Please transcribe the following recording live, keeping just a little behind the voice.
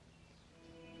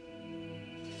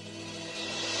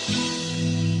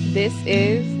This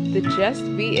is the Just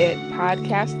Be It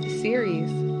podcast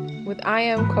series with I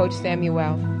Am Coach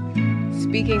Samuel,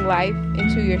 speaking life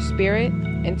into your spirit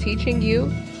and teaching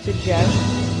you to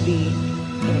just be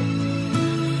it.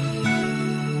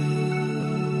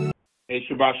 Hey,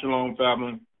 Shabbat Shalom,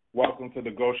 family. Welcome to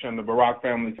the Goshen and the Barak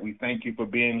family. We thank you for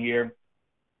being here.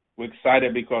 We're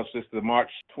excited because this is March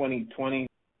 2020.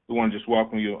 We want to just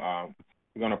welcome you.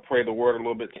 We're going to pray the word a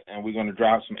little bit, and we're going to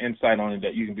drop some insight on it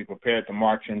that you can be prepared to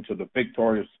march into the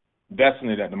victorious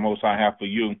destiny that the Most High have for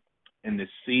you in this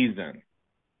season.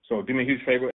 So do me a huge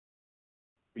favor.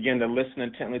 Begin to listen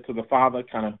intently to the Father,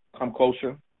 kind of come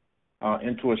closer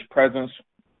into His presence.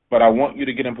 But I want you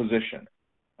to get in position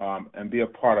and be a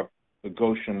part of the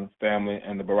Goshen family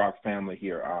and the Barak family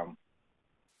here.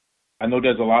 I know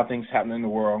there's a lot of things happening in the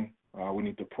world. We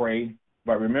need to pray.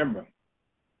 But remember,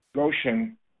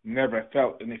 Goshen never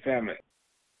felt any family.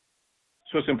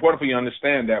 So it's important for you to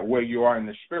understand that where you are in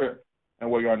the spirit and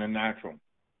where you are in the natural,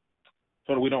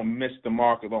 so that we don't miss the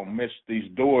mark or don't miss these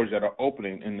doors that are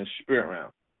opening in the spirit realm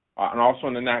and also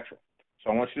in the natural. So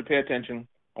I want you to pay attention.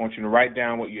 I want you to write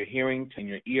down what you're hearing in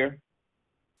your ear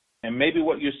and maybe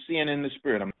what you're seeing in the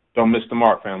spirit. Don't miss the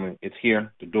mark, family. It's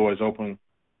here. The door is open.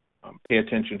 Pay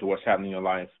attention to what's happening in your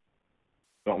life.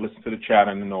 Don't listen to the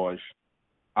chatter and the noise.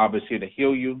 I'll be here to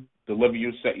heal you, deliver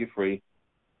you, set you free,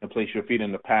 and place your feet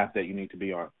in the path that you need to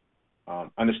be on.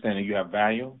 Understanding you have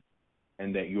value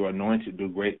and that you are anointed to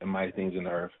do great and mighty things in the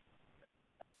earth.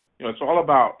 You know, it's all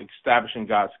about establishing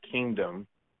God's kingdom.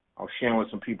 I was sharing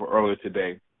with some people earlier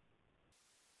today.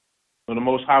 So the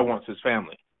Most High wants His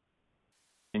family.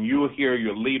 And you are here,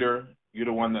 your leader. You're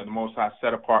the one that the Most High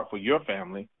set apart for your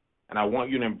family. And I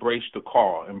want you to embrace the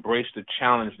call, embrace the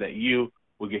challenge that you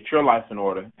will get your life in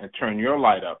order and turn your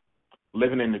light up,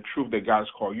 living in the truth that God has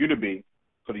called you to be,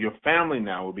 so that your family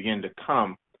now will begin to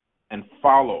come and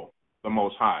follow the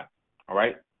Most High, all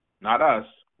right? Not us.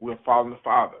 We're following the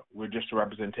Father. We're just a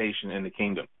representation in the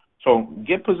kingdom. So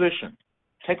get positioned.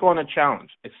 Take on a challenge.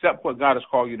 Accept what God has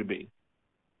called you to be.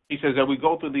 He says that we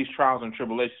go through these trials and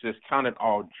tribulations, he says, count it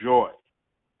all joy.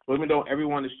 So even though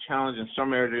everyone is challenged in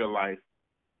some area of your life,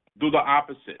 do the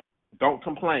opposite. Don't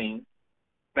complain.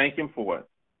 Thank Him for it.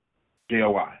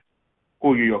 J-O-I.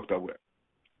 Who you yoked up with.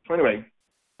 So anyway,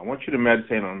 I want you to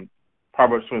meditate on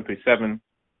Proverbs 23:7,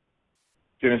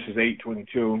 Genesis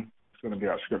 8:22. It's going to be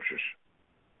our scriptures.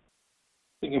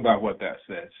 Think about what that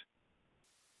says.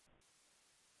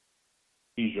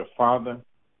 He's your father.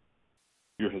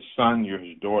 You're His son. You're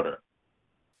His daughter.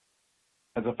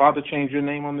 Has the Father changed your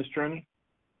name on this journey?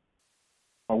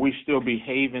 Are we still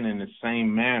behaving in the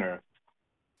same manner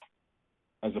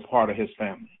as a part of His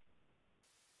family?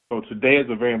 So today is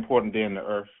a very important day in the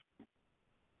earth.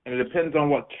 And it depends on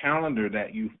what calendar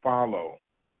that you follow.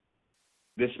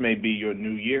 This may be your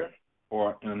new year,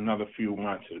 or in another few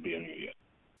months it'll be a new year.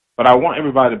 But I want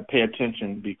everybody to pay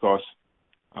attention because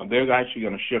they're actually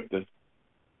going to shift the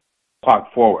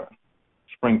clock forward,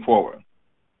 spring forward.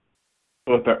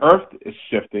 So if the earth is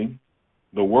shifting,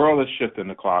 the world is shifting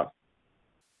the clock,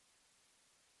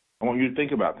 I want you to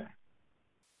think about that.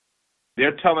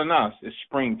 They're telling us it's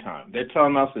springtime. They're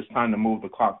telling us it's time to move the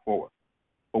clock forward.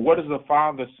 But what is the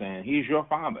Father saying? He's your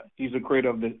Father. He's the creator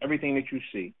of everything that you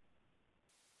see.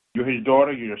 You're His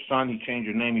daughter. You're Your son. He changed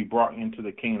your name. He brought you into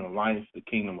the kingdom of life, the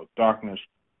kingdom of darkness,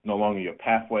 no longer your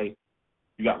pathway.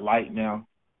 You got light now.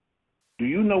 Do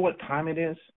you know what time it is?